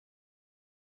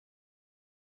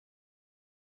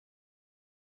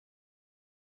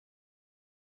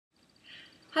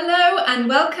Hello and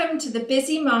welcome to the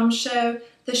Busy Mom Show,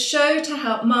 the show to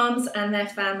help moms and their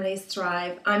families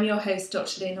thrive. I'm your host,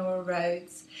 Dr. Leonaura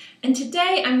Rhodes, and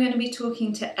today I'm going to be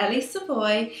talking to Ellie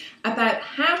Savoy about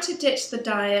how to ditch the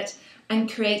diet and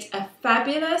create a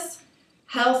fabulous,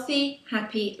 healthy,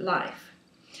 happy life.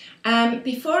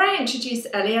 Before I introduce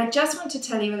Ellie, I just want to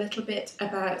tell you a little bit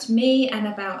about me and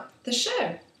about the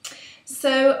show.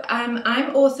 So I'm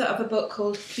author of a book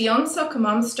called Beyond Soccer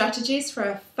Mom, Strategies for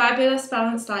a Fabulous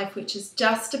Balanced Life, which is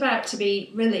just about to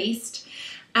be released.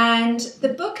 And the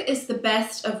book is the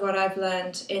best of what I've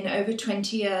learned in over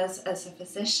 20 years as a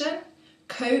physician,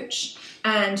 coach,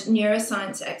 and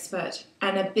neuroscience expert,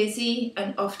 and a busy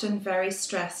and often very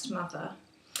stressed mother.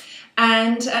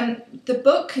 And the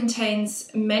book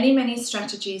contains many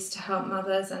strategies to help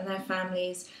mothers and their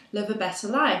families live a better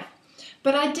life.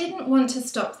 But I didn't want to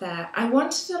stop there. I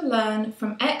wanted to learn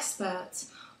from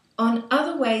experts on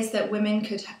other ways that women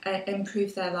could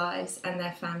improve their lives and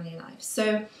their family lives.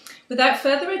 So without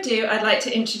further ado, I'd like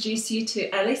to introduce you to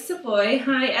Ellie Savoy.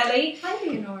 Hi, Ellie. Hi,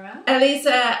 Leonora. Ellie's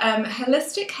a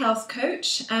holistic health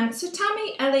coach. So tell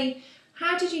me, Ellie,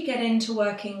 how did you get into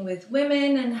working with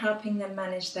women and helping them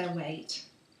manage their weight?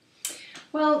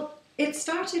 Well, it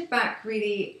started back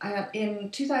really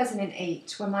in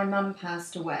 2008 when my mum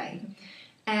passed away.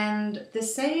 And the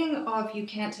saying of "you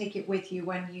can't take it with you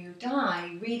when you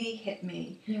die" really hit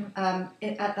me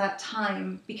at that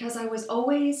time, because I was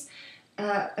always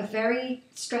a very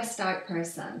stressed out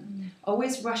person,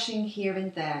 always rushing here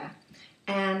and there.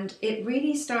 And it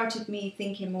really started me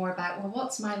thinking more about, well,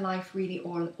 what's my life really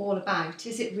all about?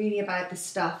 Is it really about the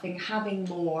stuff and having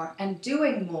more and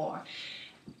doing more?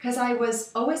 Because I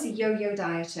was always a yo-yo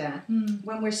dieter.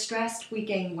 When we're stressed, we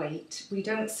gain weight. We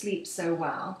don't sleep so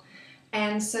well.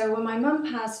 And so when my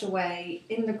mum passed away,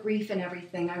 in the grief and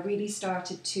everything, I really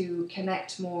started to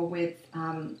connect more with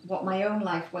what my own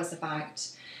life was about.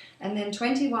 And then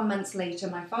 21 months later,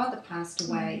 my father passed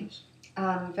away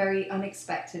very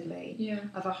unexpectedly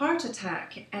of a heart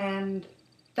attack. And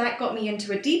that got me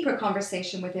into a deeper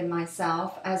conversation within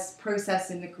myself as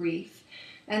processing the grief.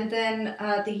 And then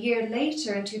the year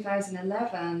later, in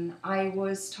 2011, I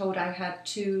was told I had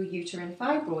 2 uterine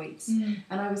fibroids.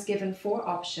 And I was given 4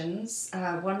 options.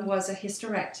 One was a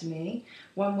hysterectomy,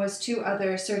 one was 2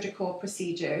 other surgical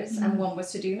procedures, and one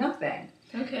was to do nothing.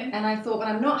 Okay. And I thought, well,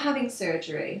 I'm not having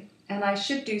surgery, and I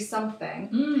should do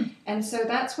something. And so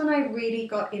that's when I really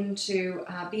got into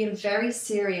being very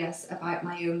serious about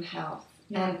my own health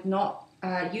and not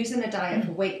using a diet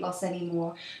for weight loss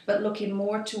anymore, but looking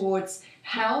more towards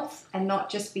health and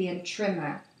not just being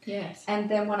trimmer. Yes. And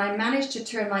then when I managed to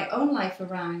turn my own life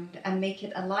around and make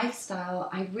it a lifestyle,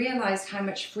 I realized how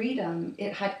much freedom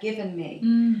it had given me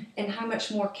and how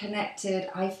much more connected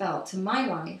I felt to my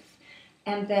life.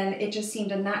 And then it just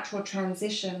seemed a natural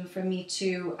transition for me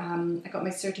to, I got my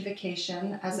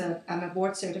certification as I'm a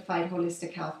board certified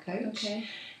holistic health coach. Okay.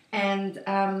 And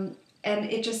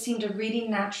it just seemed a really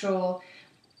natural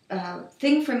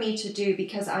thing for me to do,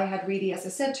 because I had really, as I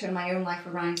said, turned my own life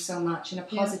around so much in a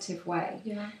positive way.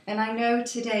 And I know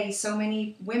today so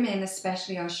many women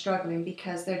especially are struggling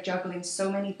because they're juggling so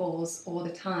many balls all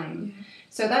the time.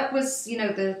 So that was,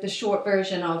 the short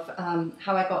version of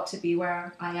how I got to be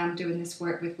where I am doing this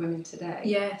work with women today.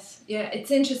 Yes. Yeah,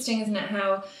 it's interesting, isn't it,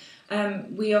 how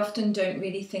we often don't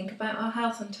really think about our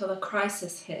health until a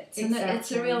crisis hits. Exactly. And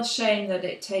it's a real shame that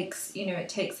it takes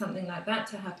something like that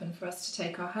to happen for us to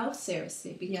take our health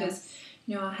seriously, because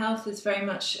our health is very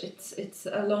much, it's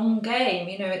a long game.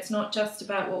 It's not just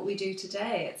about what we do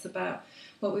today, it's about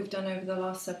what we've done over the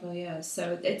last several years.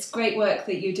 So it's great work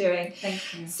that you're doing. Thank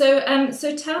you.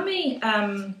 So tell me,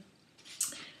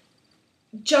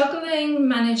 juggling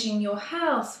managing your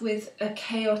health with a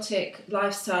chaotic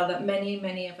lifestyle that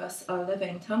many of us are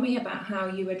living. Tell me about how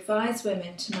you advise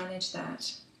women to manage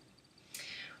that.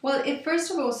 Well, it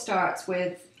first of all starts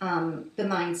with the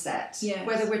mindset. Yes.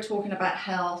 Whether we're talking about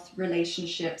health,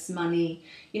 relationships, money,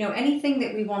 anything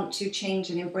that we want to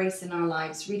change and embrace in our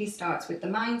lives really starts with the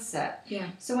mindset.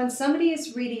 So when somebody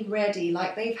is really ready,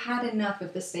 like they've had enough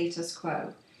of the status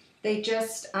quo, they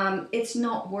just, it's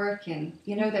not working.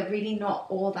 They're really not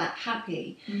all that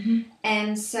happy.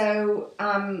 And so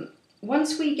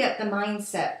once we get the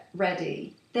mindset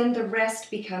ready, then the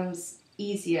rest becomes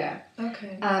easier.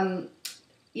 Okay.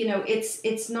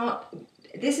 It's not,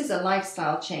 this is a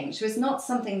lifestyle change. So it's not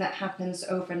something that happens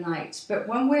overnight. But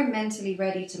when we're mentally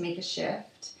ready to make a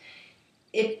shift,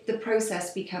 the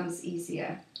process becomes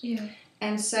easier.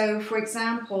 And so, for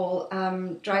example,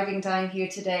 driving down here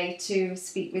today to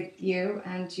speak with you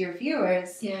and your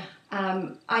viewers,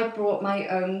 I brought my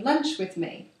own lunch with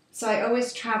me. So I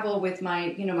always travel with my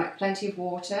plenty of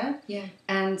water,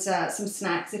 and some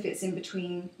snacks if it's in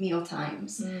between meal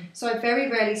times. So I very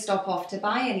rarely stop off to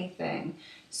buy anything.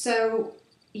 So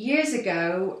years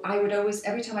ago, I would always,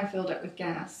 every time I filled up with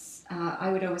gas,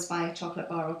 I would always buy a chocolate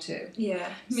bar or two. Yeah,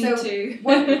 me too.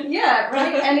 Yeah,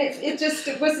 right. And it just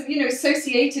was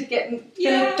associated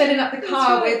filling up the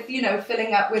car with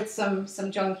filling up with some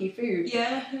junky food.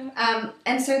 Yeah.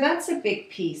 And so that's a big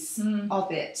piece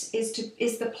of it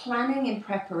is the planning and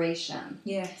preparation.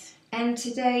 Yes. And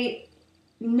today,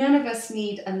 none of us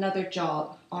need another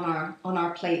job on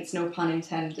our plates. No pun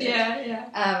intended.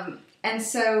 Yeah. And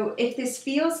so if this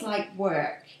feels like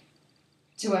work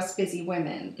to us busy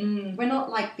women, we're not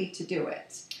likely to do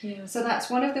it. Yeah. So that's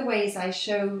one of the ways I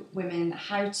show women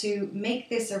how to make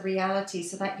this a reality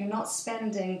so that you're not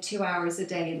spending 2 hours a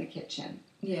day in the kitchen.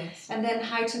 Yes. And then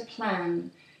how to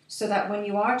plan so that when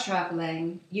you are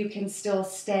traveling, you can still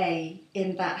stay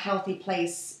in that healthy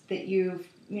place that you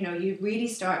really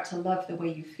start to love the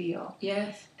way you feel.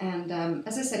 Yes. And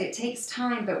as I said, it takes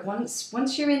time, but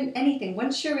once you're in anything,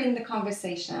 once you're in the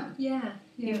conversation,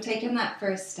 you've taken that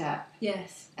first step.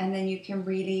 Yes. And then you can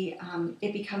really,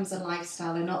 it becomes a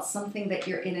lifestyle and not something that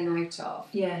you're in and out of.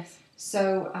 Yes.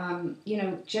 So,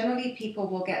 generally people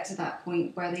will get to that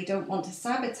point where they don't want to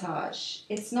sabotage.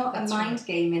 It's not a mind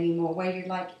game anymore where you're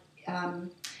like,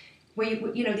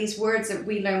 where these words that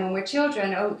we learn when we're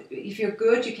children, if you're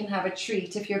good, you can have a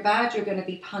treat. If you're bad, you're going to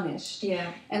be punished.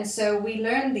 Yeah. And so we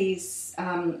learn these,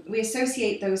 we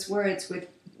associate those words with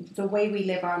the way we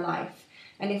live our life.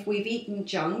 And if we've eaten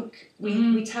junk,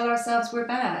 we tell ourselves we're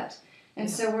bad. And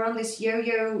so we're on this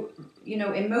yo-yo,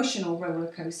 emotional roller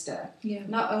coaster. Yeah.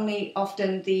 Not only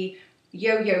often the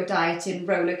yo-yo dieting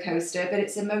roller coaster, but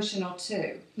it's emotional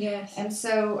too. Yes. And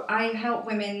so I help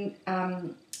women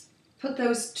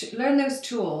learn those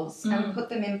tools and put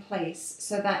them in place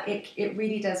so that it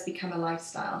really does become a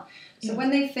lifestyle. So when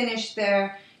they finish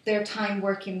their time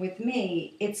working with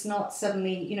me, it's not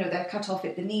suddenly, they're cut off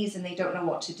at the knees and they don't know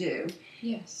what to do.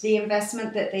 Yes. The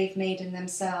investment that they've made in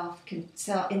themselves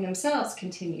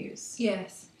continues.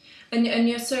 Yes. And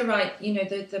you're so right,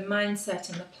 the mindset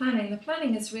and the planning. The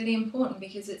planning is really important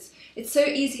because it's so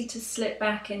easy to slip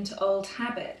back into old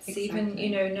habits. Exactly.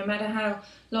 Even, no matter how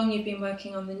long you've been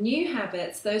working on the new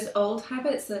habits, those old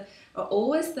habits are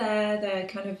always there. They're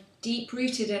kind of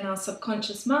deep-rooted in our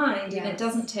subconscious mind, and it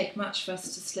doesn't take much for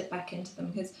us to slip back into them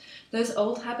because those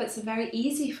old habits are very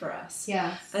easy for us.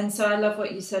 Yes. And so I love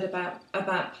what you said about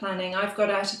planning. I've got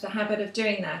out of the habit of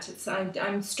doing that.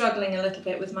 I'm struggling a little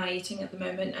bit with my eating at the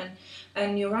moment,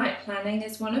 and you're right, planning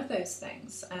is one of those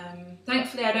things.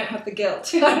 Thankfully, I don't have the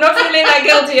guilt. I'm not feeling that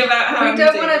guilty about how I'm doing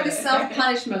it. We don't want to have the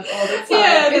self-punishment all the time.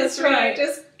 Yeah, that's right. It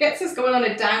just gets us going on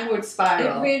a downward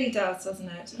spiral. It really does, doesn't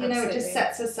it? Absolutely. It just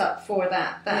sets us up for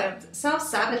that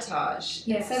self-sabotage.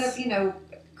 Yes. Instead of,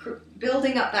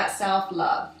 building up that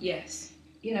self-love. Yes.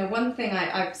 One thing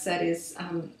I've said is,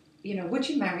 would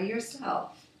you marry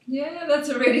yourself? Yeah, that's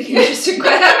a really interesting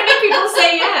question. How many people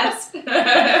say yes?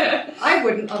 I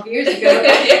wouldn't have years ago.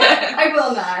 I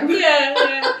will now.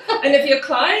 Yeah. And if your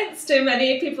clients, do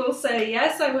many people say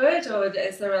yes, I would, or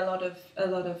is there a lot of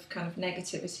kind of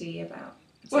negativity about?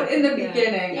 Well, in the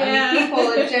beginning, people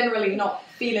are generally not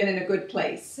feeling in a good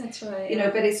place. That's right.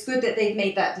 But it's good that they've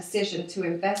made that decision to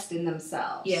invest in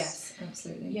themselves. Yes,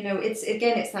 absolutely.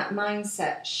 It's that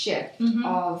mindset shift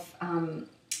of.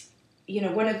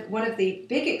 One of the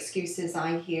big excuses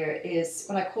I hear is,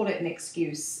 I call it an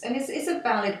excuse, and it's a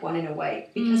valid one in a way,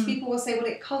 because people will say, well,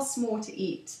 it costs more to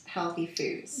eat healthy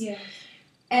foods. Yeah.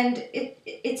 And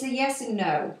it's a yes and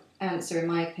no answer, in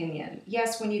my opinion.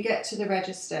 Yes, when you get to the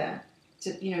register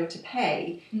to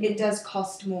pay, it does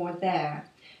cost more there.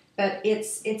 But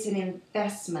it's an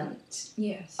investment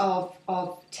of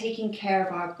taking care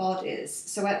of our bodies.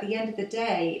 So at the end of the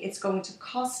day, it's going to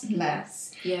cost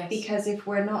less. Yes. Because if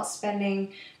we're not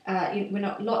spending, we're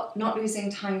not losing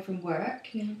time from work,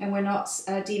 and we're not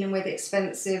dealing with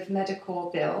expensive medical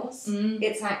bills,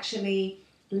 it's actually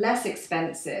less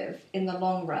expensive in the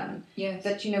long run. Yes.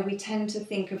 But we tend to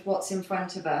think of what's in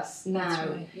front of us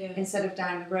now instead of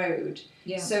down the road.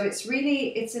 Yeah. So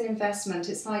it's an investment.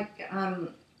 It's like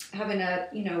having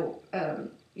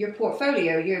your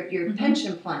portfolio, your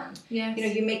pension plan. Yes.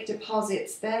 You make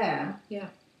deposits there. Yeah.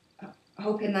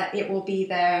 Hoping that it will be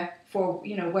there for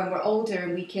when we're older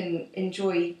and we can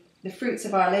enjoy the fruits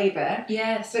of our labor.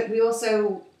 Yes. But we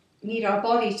also need our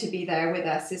body to be there with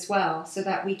us as well, so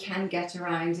that we can get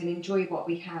around and enjoy what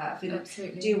we have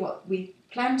and do what we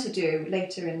plan to do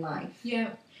later in life. Yeah.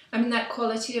 I mean, that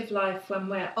quality of life when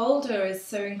we're older is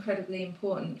so incredibly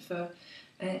important for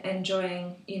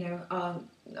enjoying, you know,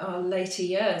 our later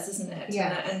years, isn't it?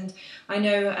 Yes. And I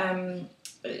know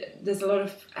there's a lot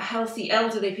of healthy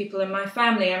elderly people in my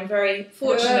family. I'm very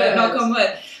fortunate, knock on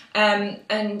wood. And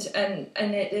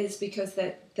it is because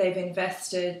they've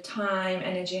invested time,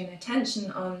 energy, and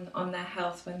attention on their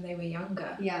health when they were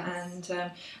younger. Yes.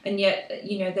 And yet,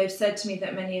 you know, they've said to me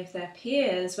that many of their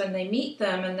peers, when they meet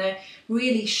them, and they're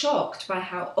really shocked by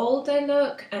how old they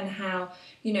look and how,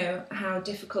 you know, how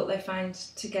difficult they find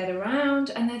to get around,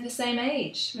 and they're the same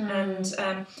age.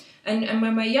 And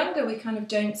when we're younger, we kind of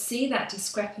don't see that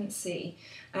discrepancy.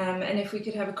 And if we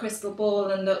could have a crystal ball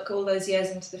and look all those years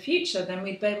into the future, then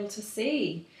we'd be able to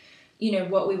see, you know,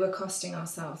 what we were costing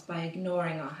ourselves by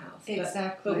ignoring our health.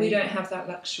 Exactly. But we don't have that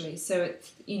luxury. So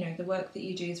it's, you know, the work that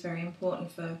you do is very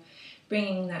important for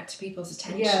bringing that to people's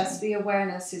attention. Yes, the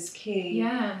awareness is key.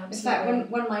 Yeah, absolutely. In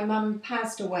fact, when my mum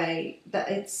passed away,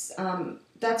 that's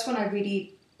when I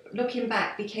really, looking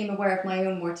back, became aware of my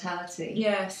own mortality.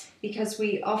 Yes. Because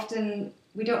we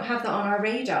don't have that on our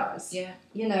radars. Yeah.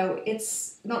 You know,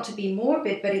 it's not to be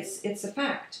morbid, but it's a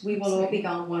fact. We will all be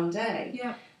gone one day.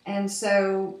 Yeah. And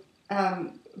so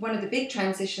one of the big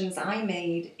transitions I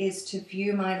made is to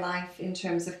view my life in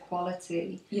terms of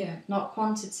quality, not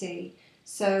quantity.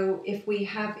 So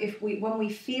when we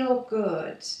feel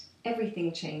good,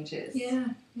 everything changes. Yeah.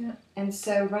 Yeah. And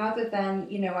so rather than,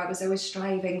 you know, I was always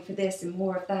striving for this and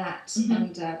more of that,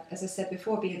 and as I said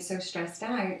before, being so stressed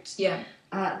out,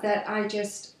 that I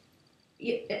just,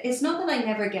 it's not that I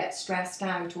never get stressed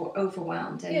out or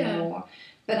overwhelmed anymore,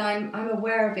 but I'm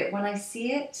aware of it. When I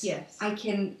see it, I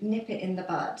can nip it in the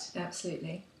bud.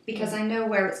 Absolutely. Because I know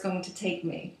where it's going to take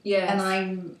me. Yes.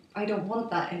 And I don't want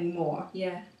that anymore.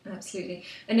 Yeah, absolutely.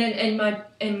 And then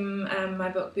in my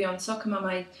book Beyond Soccer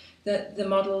Mum, the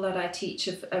model that I teach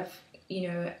of you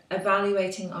know,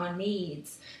 evaluating our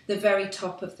needs, the very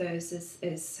top of those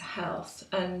is health.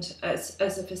 And as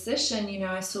a physician, you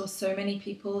know, I saw so many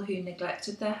people who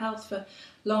neglected their health for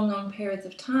long periods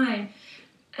of time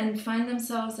and find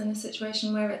themselves in a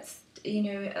situation where it's, you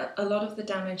know, a lot of the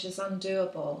damage is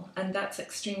undoable, and that's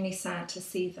extremely sad to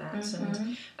see that.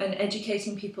 And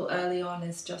educating people early on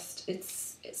is just,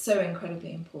 it's so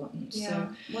incredibly important. Yeah. So,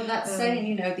 well, that saying,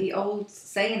 you know, the old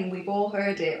saying, we've all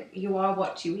heard it, you are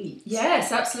what you eat.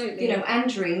 Yes, absolutely. You know,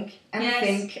 and drink and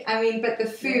think. I mean, but the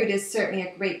food is certainly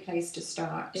a great place to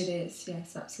start. It is,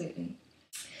 yes, absolutely.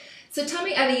 So tell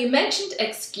me, Ellie, you mentioned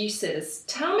excuses.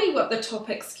 Tell me what the top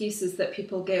excuses that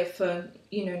people give for,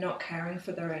 you know, not caring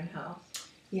for their own health.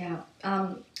 Yeah.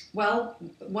 Well,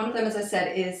 one of them, as I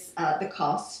said, is the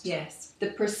cost. Yes. The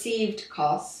perceived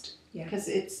cost. Yeah. Because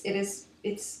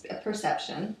it's a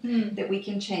perception that we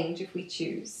can change if we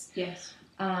choose. Yes.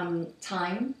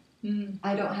 Time.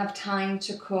 I don't have time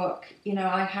to cook. You know,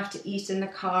 I have to eat in the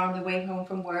car on the way home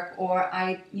from work, or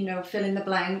I, you know, fill in the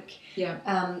blank. Yeah.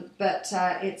 But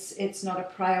it's not a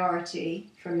priority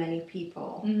for many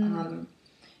people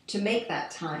to make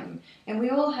that time. And we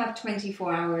all have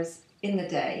 24 hours in the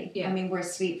day. Yeah. I mean, we're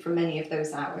asleep for many of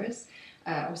those hours,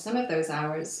 or some of those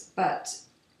hours, but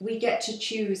we get to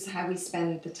choose how we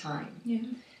spend the time. Yeah.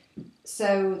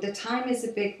 So the time is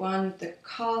a big one. The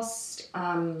cost,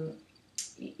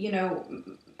 you know,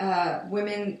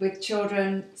 women with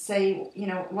children say, you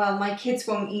know, well, my kids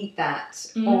won't eat that,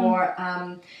 or,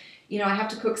 you know, I have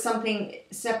to cook something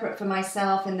separate for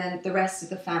myself and then the rest of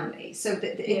the family. So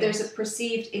there's a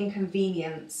perceived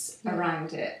inconvenience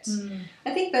around it.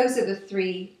 I think those are the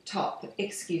three top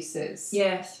excuses.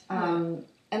 Yes.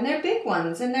 And they're big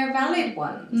ones, and they're valid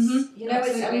ones. You know,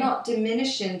 I'm not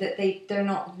diminishing that they're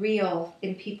not real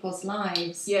in people's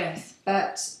lives. Yes.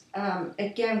 But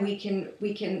again, we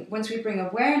can once we bring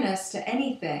awareness to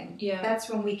anything, that's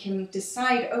when we can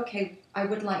decide, okay, I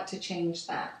would like to change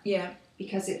that. Yeah.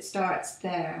 Because it starts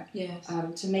there. Yes.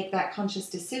 To make that conscious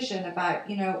decision about,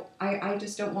 you know, I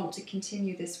just don't want to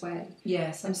continue this way.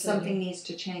 Yes, absolutely. And something needs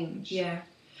to change. Yeah.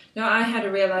 No, I had a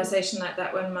realization like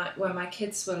that when my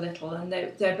kids were little, and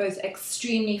they're both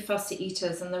extremely fussy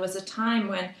eaters, and there was a time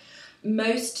when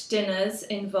most dinners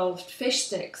involved fish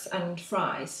sticks and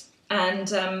fries. And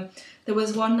there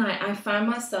was one night I found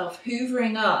myself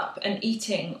hoovering up and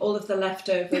eating all of the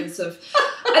leftovers of,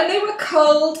 and they were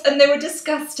cold and they were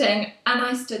disgusting. And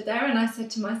I stood there and I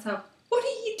said to myself, "What are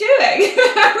you doing?"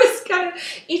 I was kind of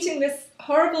eating this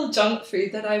horrible junk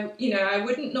food that I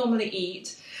wouldn't normally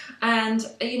eat. And,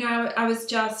 you know, I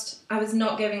was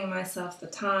not giving myself the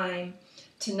time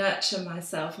to nurture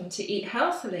myself and to eat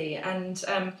healthily. And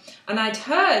I'd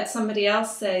heard somebody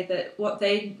else say that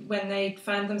when they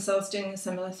found themselves doing a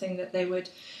similar thing, that they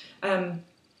would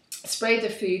spray the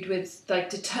food with like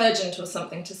detergent or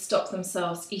something to stop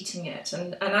themselves eating it,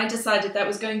 and I decided that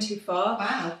was going too far.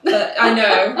 Wow. But I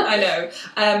know.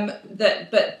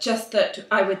 That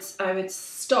I would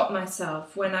stop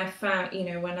myself when I found,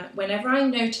 whenever I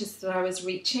noticed that I was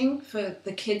reaching for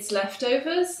the kids'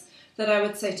 leftovers, that I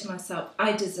would say to myself,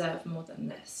 I deserve more than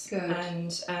this. Good.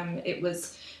 And it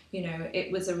was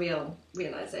a real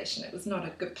realization. It was not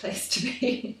a good place to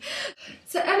be.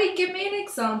 So Ellie, give me an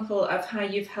example of how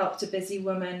you've helped a busy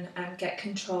woman get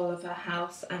control of her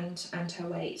health and her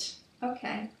weight.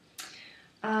 Okay.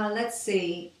 Let's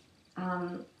see.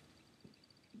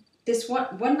 This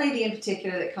one lady in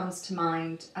particular that comes to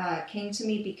mind came to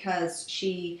me because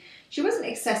she wasn't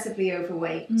excessively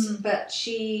overweight, but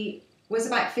she was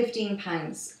about 15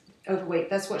 pounds overweight.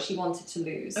 That's what she wanted to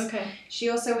lose. Okay. She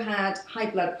also had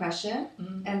high blood pressure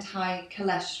and high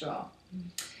cholesterol.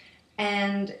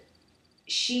 And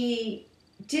she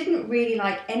didn't really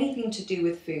like anything to do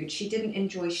with food. She didn't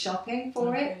enjoy shopping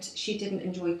for it. She didn't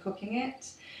enjoy cooking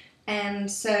it. And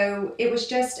so it was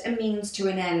just a means to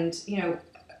an end.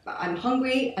 I'm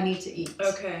hungry, I need to eat.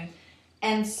 Okay.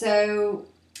 And so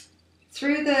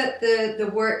through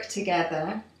the work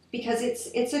together, because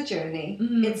it's a journey.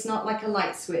 It's not like a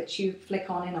light switch you flick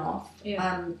on and off.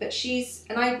 Yeah. But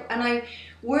I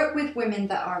work with women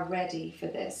that are ready for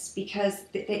this, because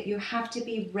that you have to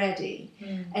be ready.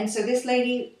 And so this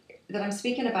lady that I'm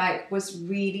speaking about was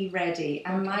really ready,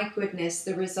 and my goodness,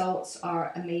 the results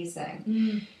are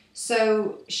amazing.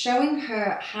 So showing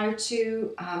her how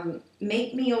to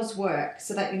make meals work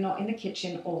so that you're not in the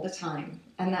kitchen all the time,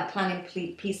 and that planning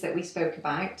piece that we spoke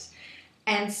about.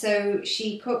 And so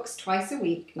she cooks twice a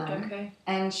week now. Okay.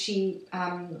 And she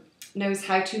knows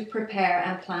how to prepare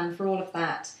and plan for all of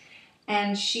that.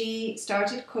 And she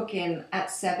started cooking at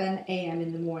 7 a.m.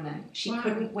 in the morning. She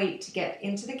couldn't wait to get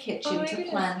into the kitchen to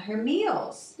plan her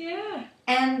meals. Yeah.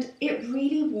 And it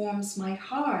really warms my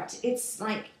heart. It's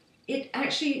like, it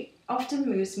actually often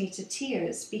moves me to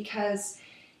tears, because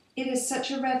it is such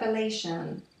a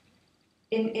revelation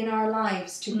in our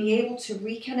lives to be able to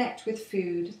reconnect with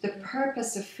food, the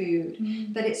purpose of food,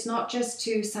 that it's not just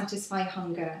to satisfy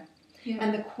hunger,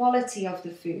 and the quality of the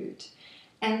food.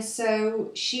 And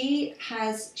so she's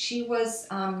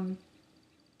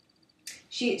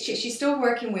still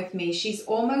working with me. She's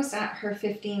almost at her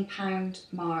 15-pound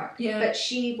mark. Yeah.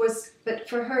 But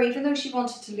for her, even though she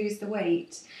wanted to lose the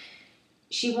weight,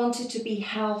 she wanted to be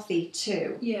healthy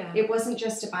too. Yeah. It wasn't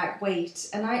just about weight.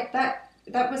 And that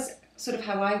was sort of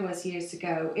how I was years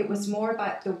ago. It was more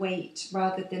about the weight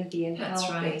rather than being healthy.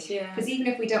 That's right, yeah. Because even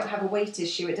if we don't have a weight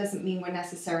issue, it doesn't mean we're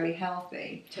necessarily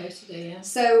healthy. Totally, yeah.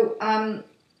 So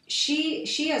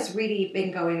she has really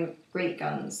been going great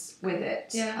guns with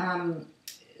it. Yeah.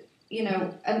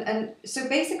 And so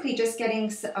basically just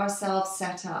getting ourselves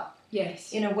set up.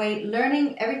 Yes. In a way,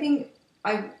 learning everything.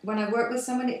 When I work with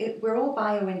someone, we're all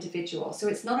bio-individual, so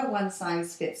it's not a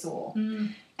one-size-fits-all.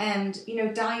 And,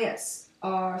 diets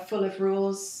are full of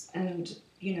rules and,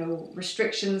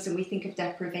 restrictions, and we think of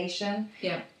deprivation.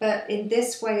 Yeah. But in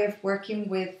this way of working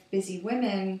with busy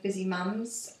women, busy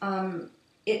mums,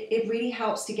 it really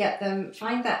helps to get them,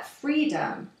 find that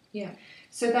freedom. Yeah.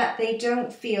 So that they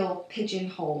don't feel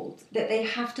pigeonholed, that they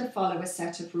have to follow a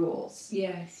set of rules.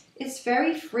 Yes. It's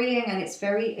very freeing and it's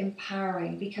very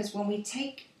empowering, because when we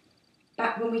take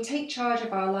charge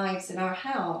of our lives and our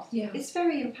health, it's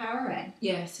very empowering.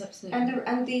 Yes, absolutely.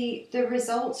 And the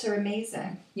results are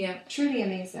amazing. Yeah. Truly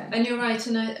amazing. And you're right,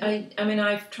 and I mean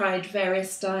I've tried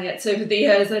various diets over the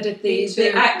years. I did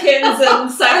the Atkins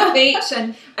and South Beach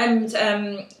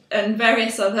and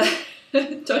various other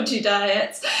dodgy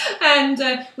diets,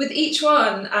 and with each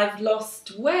one I've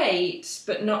lost weight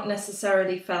but not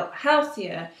necessarily felt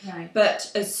healthier. Right. But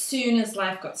as soon as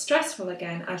life got stressful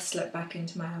again, I've slipped back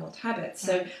into my old habits.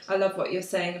 So I love what you're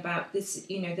saying about this.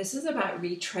 This is about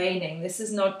retraining. This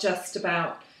is not just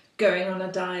about going on a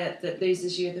diet that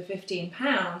loses you the 15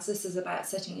 pounds. This is about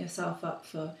setting yourself up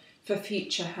for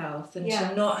future health, and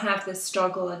to not have this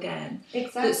struggle again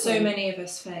that so many of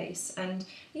us face. And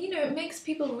it makes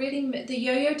people really, the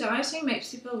yo-yo dieting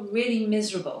makes people really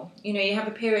miserable. You have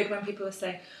a period when people are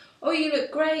saying, oh, you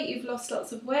look great, you've lost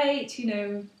lots of weight,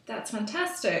 that's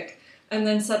fantastic. And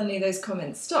then suddenly those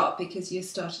comments stop because you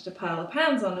started to pile the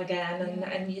pounds on again,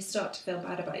 and you start to feel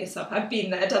bad about yourself. I've been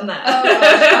there, done that. Oh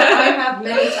gosh, I have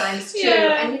many times too.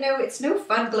 Yeah. And it's no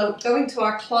fun going to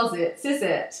our closets, is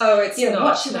it? Oh, it's not.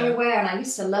 What should I wear? And I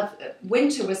used to love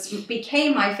winter.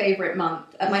 Became my favorite month,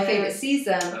 my favorite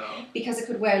season, because I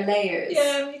could wear layers.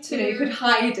 Yeah, me too. You could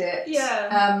hide it.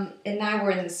 Yeah. And now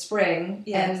we're in the spring,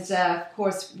 yes. and of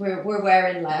course we're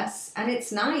wearing less, and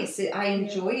it's nice. I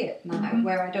enjoy it now,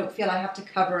 where I don't feel I have to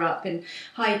cover up and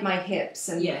hide my hips.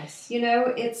 And yes.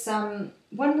 it's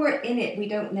when we're in it, we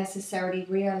don't necessarily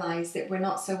realize that we're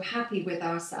not so happy with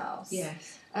ourselves.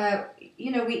 Yes.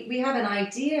 We have an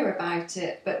idea about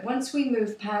it, but once we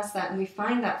move past that and we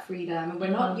find that freedom, and we're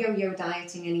not yo-yo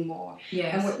dieting anymore,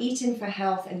 and we're eating for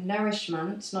health and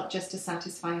nourishment, not just to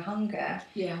satisfy hunger.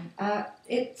 Yeah.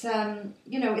 It's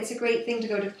a great thing to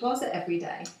go to the closet every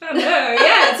day. I know,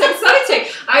 yeah, it's exciting.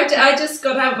 I just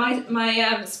got out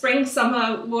my spring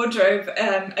summer wardrobe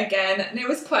again, and it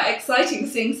was quite exciting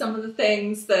seeing some of the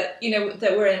things that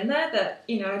that were in there that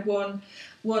I'd worn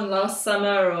last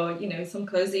summer, or some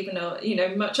clothes even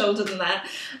much older than that,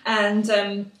 and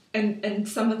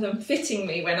some of them fitting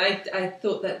me when I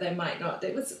thought that they might not.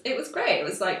 It was great. It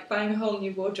was like buying a whole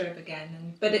new wardrobe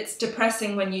again. But it's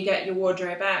depressing when you get your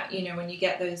wardrobe out, when you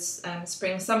get those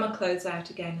spring summer clothes out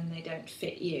again and they don't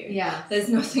fit you. Yeah, there's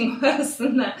nothing worse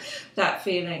than that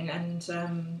feeling. And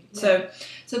so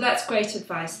that's great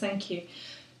advice. Thank you.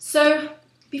 So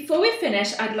before we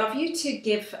finish, I'd love you to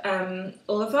give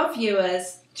all of our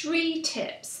viewers 3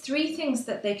 tips, 3 things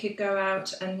that they could go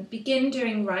out and begin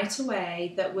doing right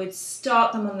away that would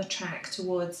start them on the track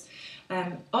towards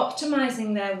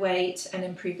optimizing their weight and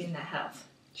improving their health.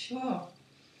 Sure.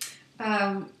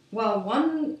 Well,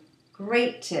 one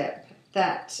great tip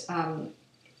that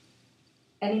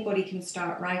anybody can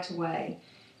start right away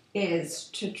is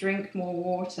to drink more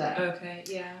water. Okay,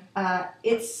 yeah.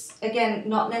 It's, again,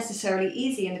 not necessarily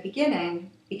easy in the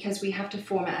beginning because we have to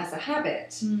form it as a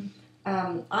habit.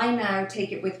 I now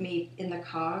take it with me in the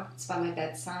car. It's by my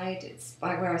bedside. It's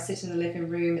by where I sit in the living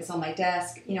room. It's on my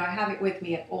desk. I have it with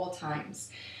me at all times.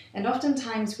 And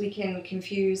oftentimes we can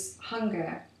confuse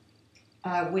hunger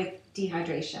with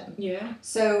dehydration. Yeah.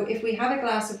 So if we have a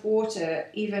glass of water,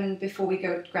 even before we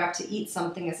go grab to eat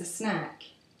something as a snack,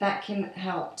 that can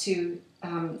help to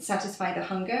satisfy the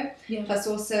hunger. Yeah. Plus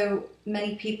also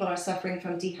many people are suffering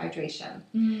from dehydration.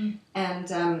 And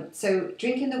so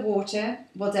drinking the water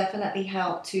will definitely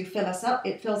help to fill us up.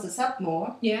 It fills us up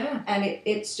more. Yeah. And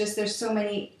it's just, there's so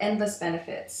many endless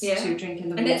benefits to drinking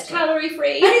the water. And it's calorie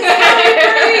free.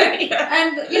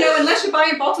 And unless you're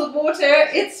buying bottled water,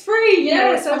 it's free.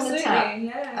 It's on the tap.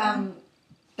 Yeah.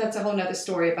 That's a whole nother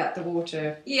story about the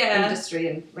water industry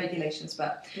and regulations,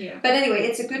 but anyway,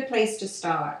 it's a good place to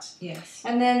start. Yes.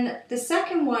 And then the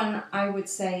second one I would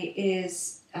say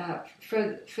is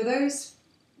for those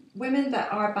women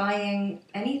that are buying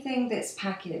anything that's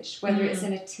packaged, whether it's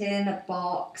in a tin, a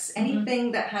box,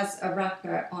 anything that has a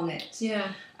wrapper on it,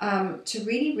 to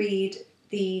really read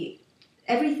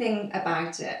everything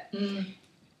about it.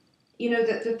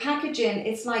 The packaging,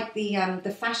 it's like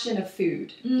the fashion of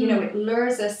food. It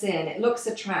lures us in. It looks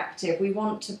attractive. We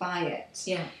want to buy it.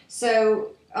 Yeah.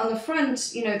 So on the front,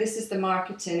 this is the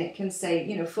marketing. It can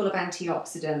say, full of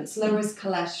antioxidants, lowers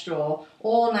cholesterol,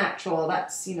 all natural.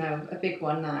 That's, a big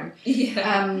one now.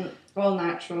 Yeah. All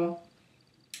natural.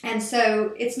 And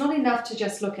so it's not enough to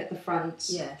just look at the front.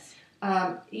 Yes.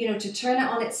 To turn it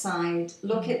on its side,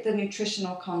 look at the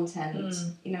nutritional content.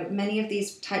 Many of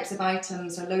these types of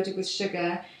items are loaded with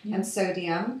sugar and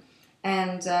sodium.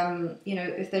 And,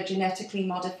 if they're genetically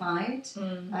modified,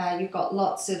 you've got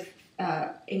lots of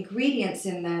ingredients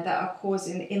in there that are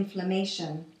causing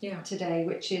inflammation today,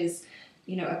 which is,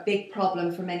 a big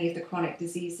problem for many of the chronic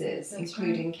diseases,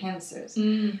 including cancers.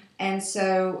 And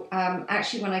so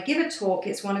actually when I give a talk,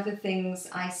 it's one of the things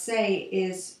I say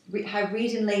is how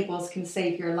reading labels can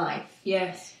save your life.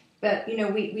 Yes. But,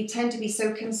 we tend to be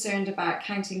so concerned about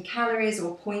counting calories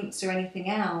or points or anything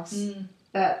else.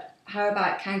 But how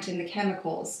about counting the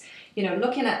chemicals?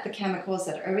 Looking at the chemicals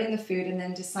that are in the food and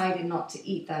then deciding not to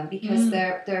eat them because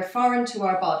they're foreign to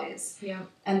our bodies. Yeah.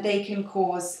 And they can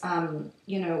cause,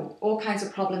 all kinds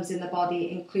of problems in the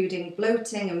body, including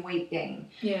bloating and weight gain.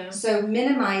 Yeah. So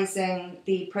minimizing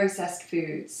the processed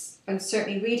foods and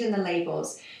certainly reading the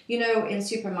labels. In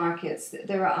supermarkets,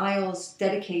 there are aisles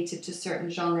dedicated to certain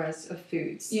genres of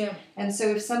foods. Yeah. And so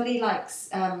if somebody likes,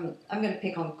 I'm going to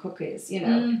pick on cookies,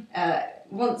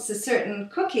 wants a certain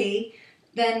cookie,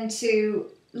 then to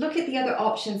look at the other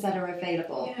options that are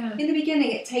available. Yeah. In the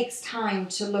beginning, it takes time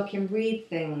to look and read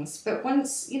things, but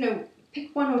once,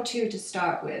 pick one or two to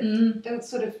start with. Don't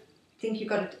sort of think you've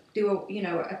got to do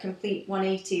a complete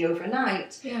 180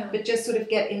 overnight, but just sort of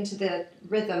get into the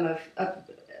rhythm of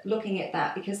looking at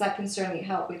that, because that can certainly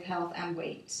help with health and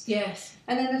weight. Yes.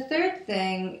 And then the third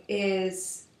thing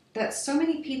is that so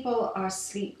many people are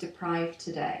sleep deprived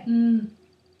today.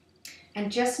 And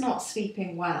just not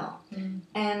sleeping well.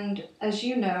 And as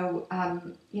you know,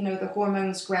 the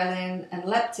hormones ghrelin and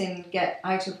leptin get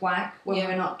out of whack when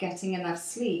we're not getting enough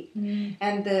sleep.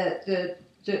 And the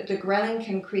ghrelin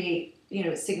can create,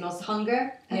 it signals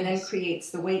hunger and then creates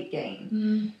the weight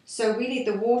gain. So really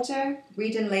the water,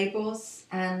 reading labels,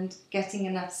 and getting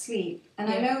enough sleep. And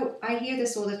I know I hear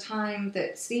this all the time,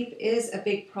 that sleep is a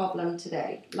big problem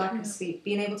today. Lack of sleep,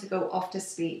 being able to go off to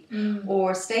sleep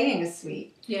or staying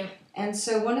asleep. And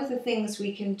so one of the things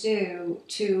we can do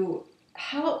to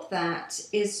help that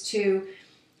is to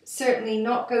certainly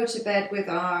not go to bed with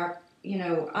our,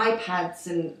 iPads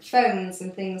and phones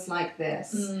and things like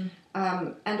this.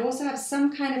 And also have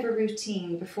some kind of a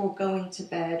routine before going to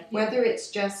bed, whether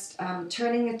it's just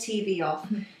turning the TV off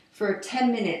for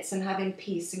 10 minutes and having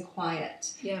peace and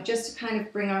quiet, just to kind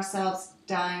of bring ourselves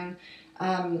down.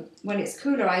 When it's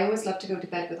cooler, I always love to go to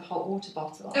bed with a hot water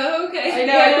bottle. Oh, okay. I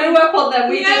know, I grew up on them.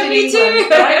 We did in me England,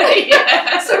 too. Right?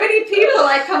 So many people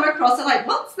I come across are like,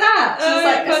 what's that? It's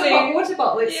like, funny. it's a hot water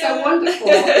bottle. It's so wonderful.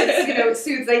 It's, it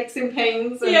soothes aches and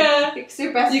pains. And it's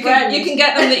your best friend. You can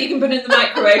get them that you can put in the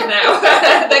microwave now.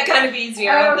 They're kind of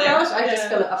easier, aren't they? Oh gosh, I just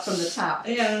fill it up from the tap.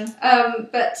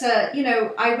 But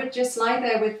I would just lie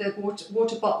there with the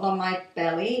water bottle on my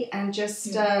belly, and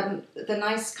just the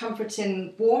nice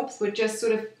comforting warmth would just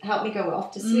sort of help me go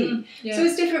off to sleep. So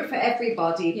it's different for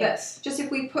everybody, but just if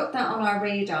we put that on our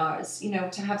radars,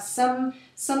 to have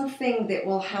something that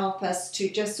will help us to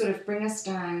just sort of bring us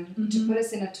down, to put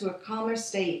us into a calmer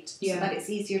state, so that it's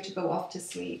easier to go off to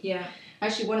sleep.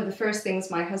 Actually, one of the first things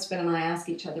my husband and I ask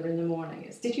each other in the morning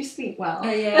is, did you sleep well?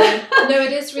 No,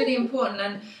 it is really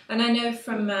important, and I know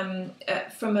from a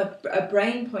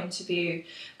brain point of view,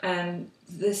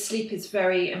 the sleep is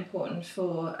very important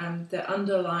for the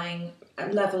underlying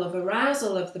level of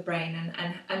arousal of the brain,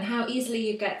 and how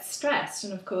easily you get stressed.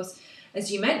 And of course, as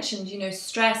you mentioned,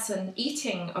 stress and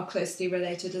eating are closely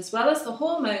related, as well as the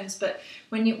hormones. But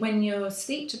when you're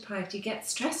sleep deprived, you get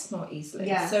stressed more easily.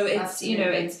 So it's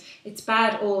absolutely. it's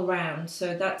bad all around.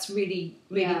 So that's really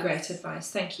great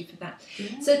advice. Thank you for that.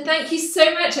 So thank you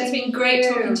so much. It's been great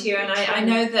talking to you, and I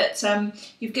know that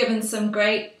you've given some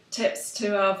great tips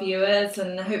to our viewers,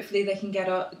 and hopefully they can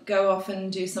go off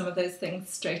and do some of those things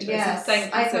straight away. Yes, so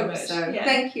thank you so much. So.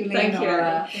 Thank you,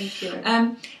 Leonaura. Thank you.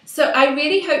 So I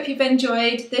really hope you've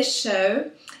enjoyed this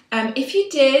show. If you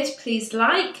did, please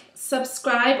like,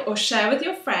 subscribe, or share with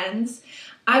your friends.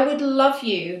 I would love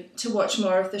you to watch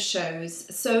more of the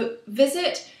shows. So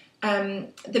visit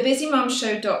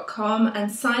thebusymomshow.com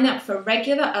and sign up for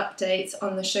regular updates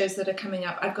on the shows that are coming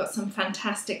up. I've got some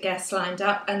fantastic guests lined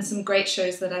up and some great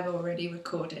shows that I've already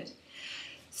recorded.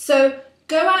 So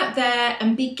go out there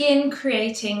and begin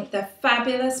creating the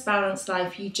fabulous balanced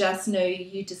life you just know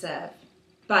you deserve.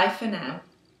 Bye for now.